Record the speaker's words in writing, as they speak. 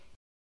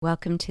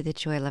Welcome to the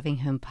Joy Loving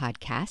Home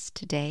podcast.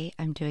 Today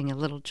I'm doing a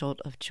little jolt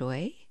of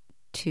joy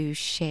to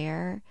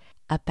share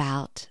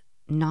about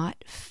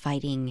not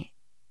fighting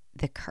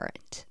the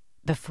current.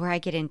 Before I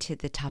get into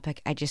the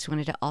topic, I just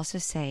wanted to also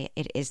say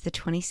it is the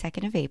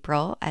 22nd of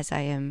April as I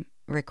am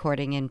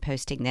recording and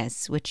posting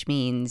this, which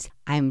means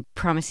I'm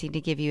promising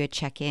to give you a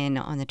check-in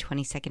on the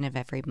 22nd of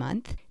every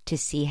month to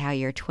see how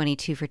your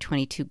 22 for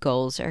 22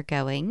 goals are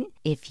going.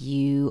 If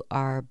you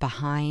are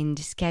behind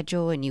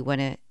schedule and you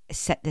want to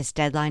set this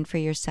deadline for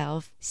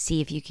yourself, see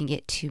if you can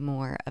get 2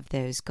 more of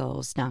those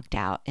goals knocked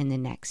out in the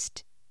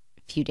next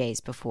few days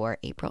before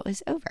April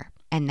is over.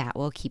 And that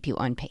will keep you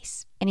on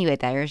pace. Anyway,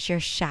 there's your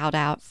shout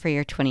out for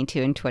your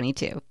 22 and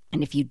 22.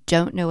 And if you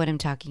don't know what I'm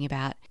talking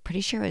about, pretty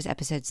sure it was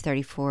episodes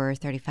 34,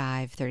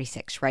 35,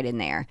 36, right in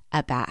there,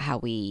 about how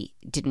we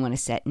didn't want to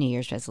set New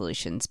Year's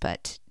resolutions,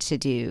 but to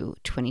do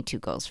 22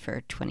 goals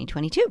for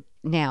 2022.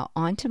 Now,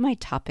 on to my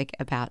topic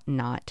about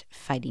not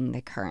fighting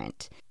the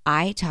current.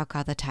 I talk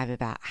all the time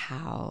about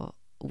how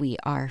we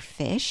are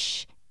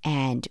fish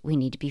and we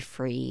need to be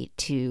free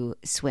to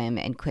swim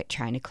and quit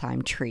trying to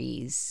climb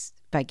trees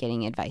by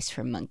getting advice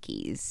from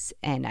monkeys.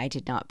 And I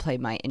did not play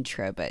my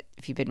intro, but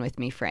if you've been with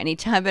me for any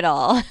time at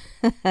all,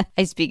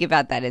 I speak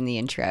about that in the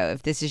intro.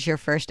 If this is your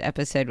first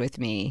episode with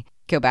me,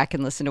 go back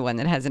and listen to one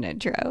that has an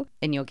intro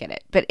and you'll get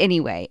it. But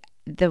anyway,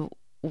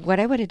 what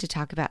I wanted to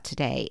talk about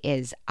today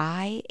is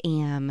I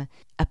am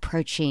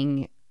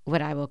approaching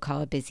what I will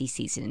call a busy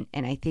season.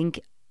 And I think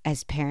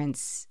as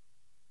parents,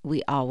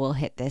 we all will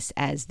hit this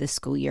as the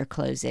school year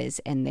closes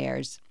and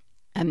there's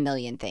a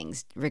million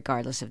things,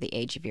 regardless of the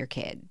age of your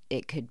kid.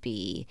 It could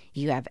be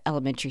you have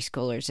elementary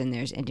schoolers and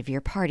there's end of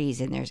year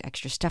parties and there's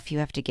extra stuff you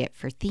have to get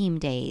for theme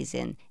days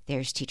and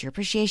there's teacher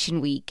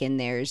appreciation week and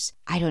there's,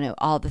 I don't know,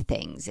 all the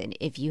things. And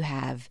if you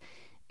have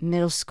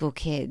middle school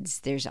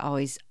kids, there's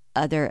always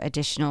other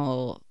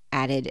additional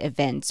added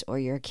events, or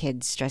your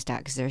kids stressed out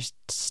because they're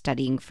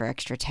studying for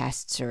extra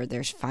tests or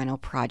there's final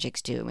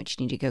projects due in which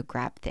you need to go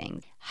grab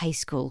things. High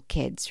school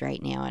kids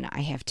right now, and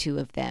I have 2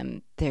 of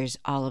them, there's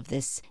all of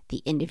this,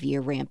 the end of year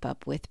ramp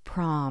up with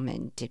prom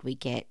and did we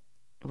get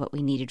what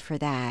we needed for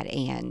that,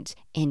 and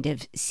end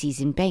of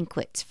season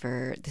banquets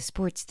for the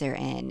sports they're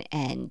in,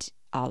 and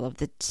all of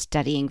the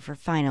studying for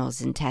finals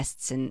and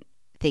tests and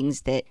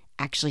things that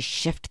actually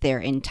shift their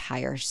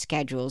entire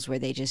schedules where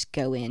they just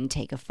go in,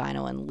 take a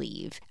final and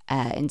leave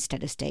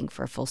instead of staying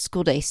for a full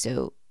school day.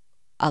 So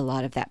a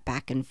lot of that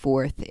back and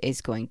forth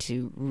is going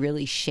to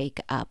really shake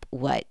up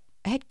what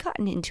had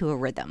gotten into a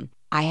rhythm.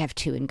 I have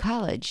 2 in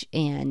college,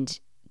 and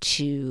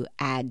to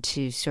add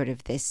to sort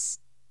of this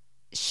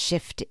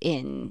shift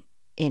in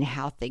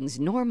how things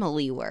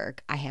normally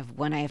work, I have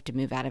one I have to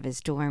move out of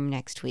his dorm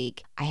next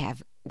week. I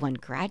have one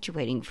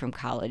graduating from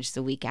college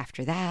the week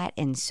after that.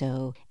 And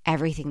so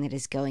everything that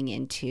is going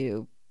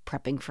into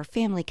prepping for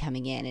family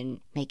coming in and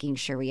making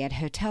sure we had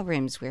hotel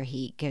rooms where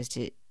he goes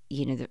to,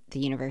 the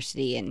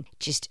university, and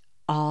just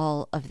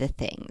all of the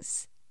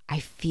things. I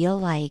feel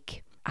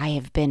like I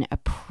have been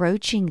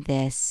approaching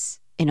this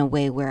in a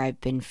way where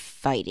I've been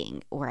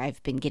fighting, or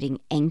I've been getting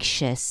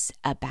anxious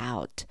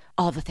about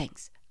all the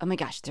things. Oh my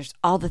gosh, there's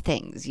all the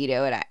things,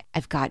 and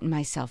I've gotten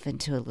myself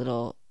into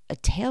a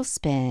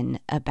tailspin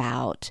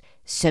about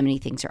so many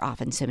things are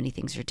off and so many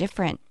things are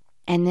different.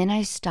 And then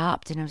I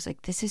stopped and I was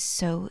like, this is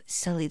so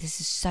silly. This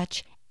is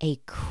such a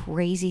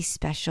crazy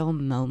special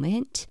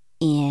moment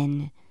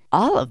in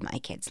all of my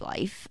kids'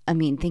 life. I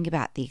mean, think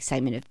about the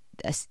excitement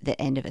of the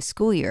end of a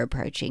school year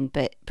approaching,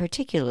 but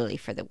particularly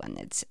for the one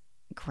that's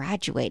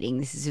graduating,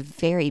 this is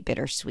very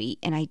bittersweet.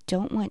 And I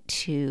don't want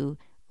to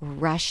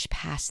rush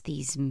past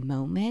these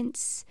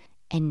moments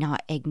and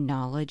not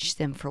acknowledge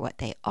them for what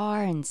they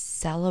are and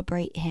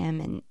celebrate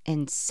him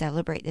and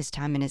celebrate this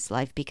time in his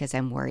life, because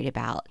I'm worried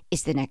about,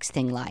 is the next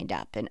thing lined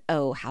up? And,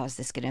 oh, how is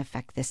this going to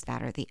affect this,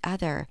 that, or the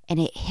other? And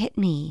it hit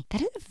me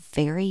that is a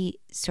very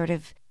sort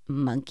of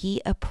monkey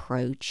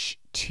approach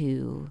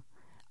to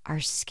our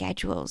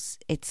schedules.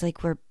 It's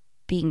like we're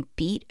being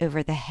beat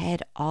over the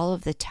head all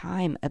of the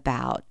time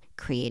about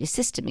create a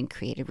system and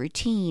create a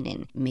routine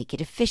and make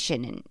it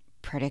efficient. And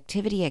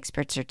productivity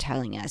experts are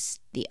telling us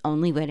the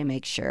only way to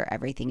make sure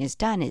everything is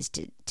done is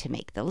to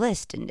make the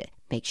list and to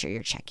make sure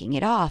you're checking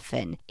it off.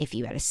 And if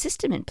you had a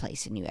system in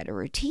place and you had a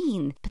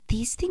routine, but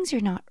these things are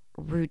not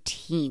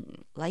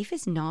routine. Life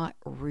is not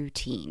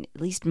routine.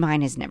 At least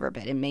mine has never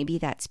been. And maybe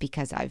that's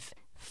because I've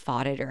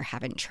fought it or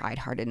haven't tried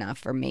hard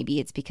enough, or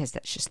maybe it's because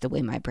that's just the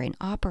way my brain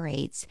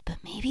operates, but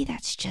maybe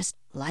that's just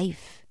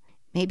life.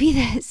 Maybe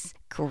this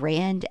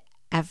grand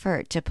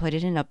effort to put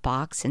it in a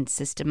box and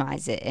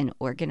systemize it and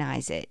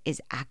organize it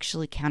is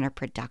actually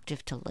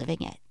counterproductive to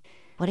living it.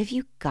 What if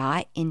you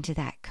got into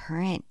that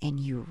current and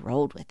you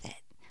rolled with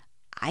it?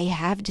 I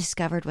have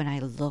discovered when I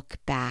look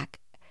back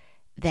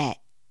that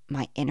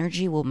my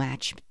energy will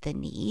match the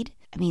need.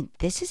 I mean,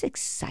 this is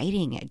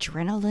exciting.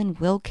 Adrenaline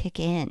will kick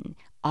in.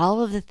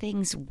 All of the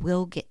things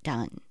will get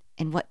done.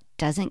 And what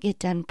doesn't get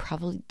done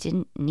probably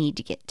didn't need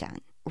to get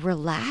done.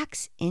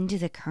 Relax into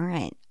the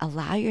current.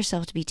 Allow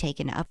yourself to be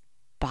taken up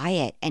buy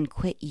it and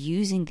quit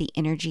using the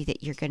energy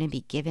that you're going to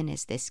be given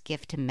as this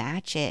gift to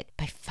match it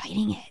by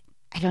fighting it.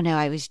 I don't know.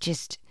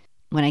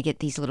 When I get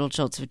these little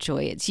jolts of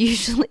joy, it's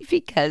usually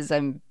because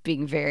I'm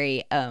being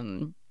very,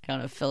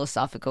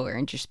 philosophical or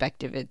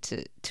introspective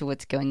to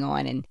what's going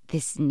on, and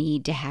this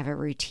need to have a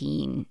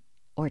routine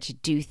or to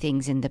do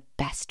things in the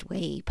best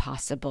way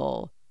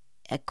possible.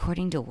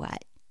 According to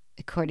what?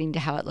 According to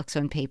how it looks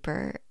on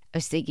paper? I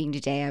was thinking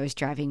today, I was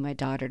driving my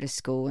daughter to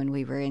school and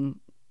we were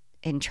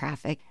in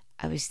traffic.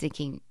 I was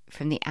thinking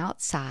from the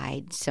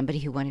outside, somebody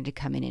who wanted to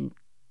come in and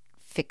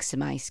fix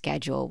my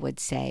schedule would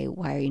say,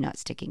 why are you not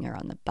sticking her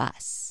on the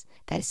bus?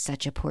 That is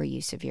such a poor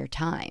use of your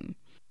time.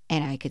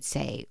 And I could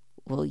say,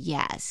 well,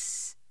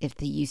 yes, if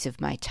the use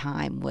of my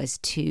time was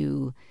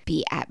to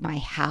be at my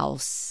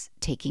house,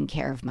 taking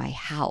care of my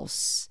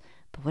house.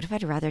 But what if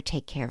I'd rather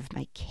take care of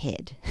my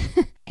kid?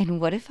 And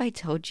what if I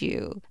told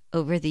you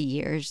over the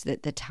years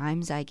that the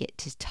times I get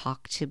to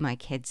talk to my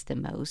kids the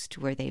most,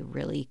 where they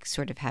really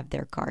sort of have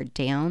their guard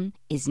down,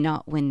 is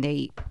not when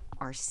they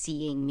are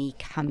seeing me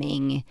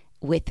coming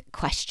with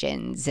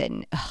questions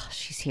and, oh,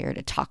 she's here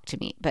to talk to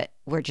me, but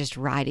we're just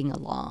riding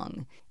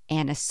along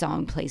and a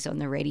song plays on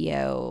the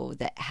radio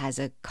that has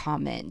a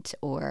comment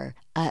or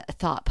a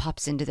thought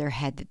pops into their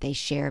head that they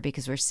share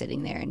because we're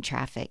sitting there in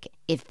traffic.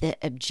 If the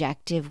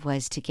objective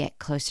was to get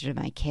closer to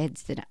my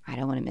kids, then I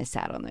don't want to miss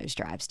out on those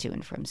drives to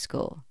and from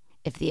school.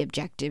 If the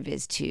objective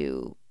is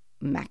to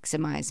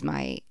maximize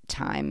my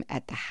time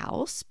at the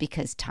house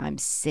because time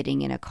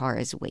sitting in a car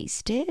is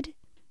wasted,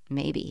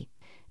 maybe.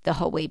 The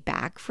whole way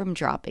back from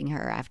dropping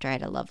her after I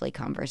had a lovely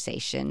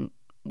conversation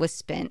was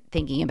spent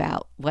thinking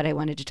about what I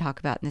wanted to talk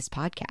about in this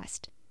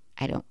podcast.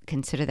 I don't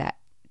consider that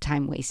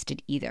time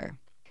wasted either.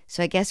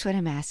 So I guess what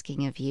I'm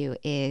asking of you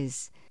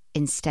is,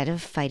 instead of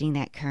fighting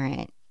that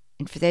current,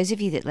 and for those of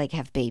you that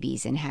have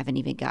babies and haven't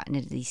even gotten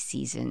into these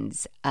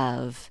seasons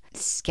of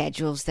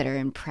schedules that are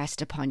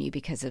impressed upon you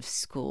because of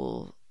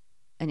school,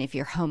 and if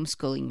you're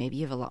homeschooling, maybe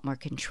you have a lot more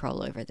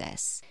control over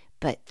this.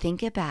 But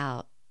think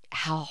about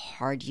how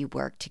hard you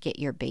work to get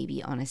your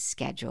baby on a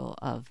schedule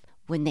of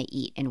when they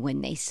eat and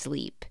when they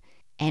sleep.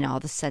 And all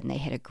of a sudden they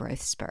hit a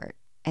growth spurt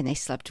and they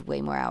slept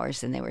way more hours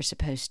than they were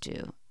supposed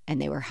to.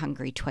 And they were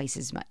hungry twice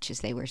as much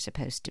as they were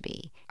supposed to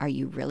be. Are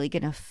you really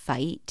going to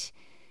fight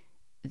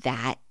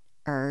that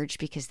urge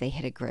because they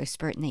hit a growth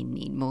spurt and they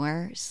need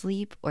more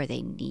sleep or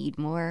they need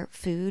more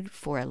food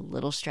for a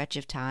little stretch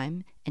of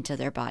time until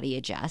their body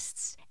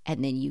adjusts?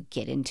 And then you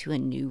get into a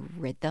new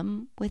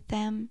rhythm with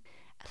them.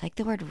 I like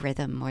the word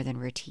rhythm more than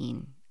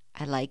routine.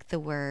 I like the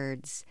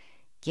words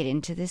get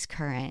into this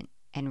current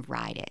and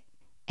ride it.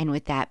 And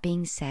with that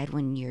being said,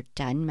 when you're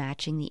done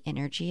matching the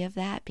energy of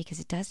that, because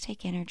it does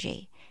take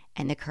energy,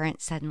 and the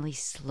current suddenly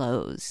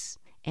slows,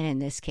 and in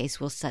this case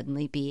will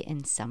suddenly be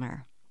in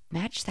summer,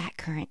 match that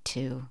current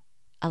too.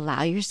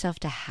 Allow yourself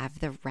to have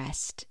the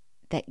rest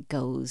that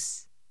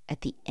goes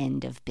at the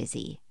end of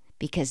busy.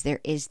 Because there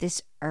is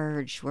this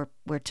urge where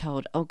we're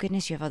told, oh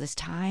goodness, you have all this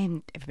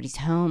time, everybody's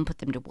home, put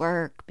them to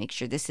work, make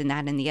sure this and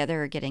that and the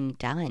other are getting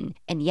done.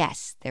 And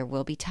yes, there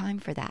will be time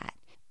for that.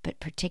 But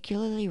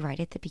particularly right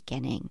at the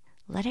beginning,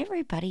 let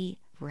everybody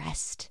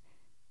rest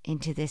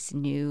into this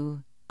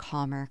new,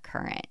 calmer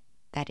current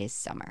that is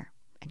summer.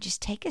 And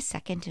just take a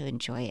second to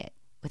enjoy it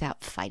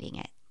without fighting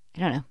it. I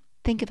don't know.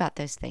 Think about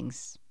those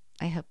things.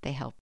 I hope they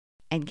help.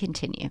 And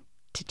continue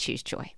to choose joy.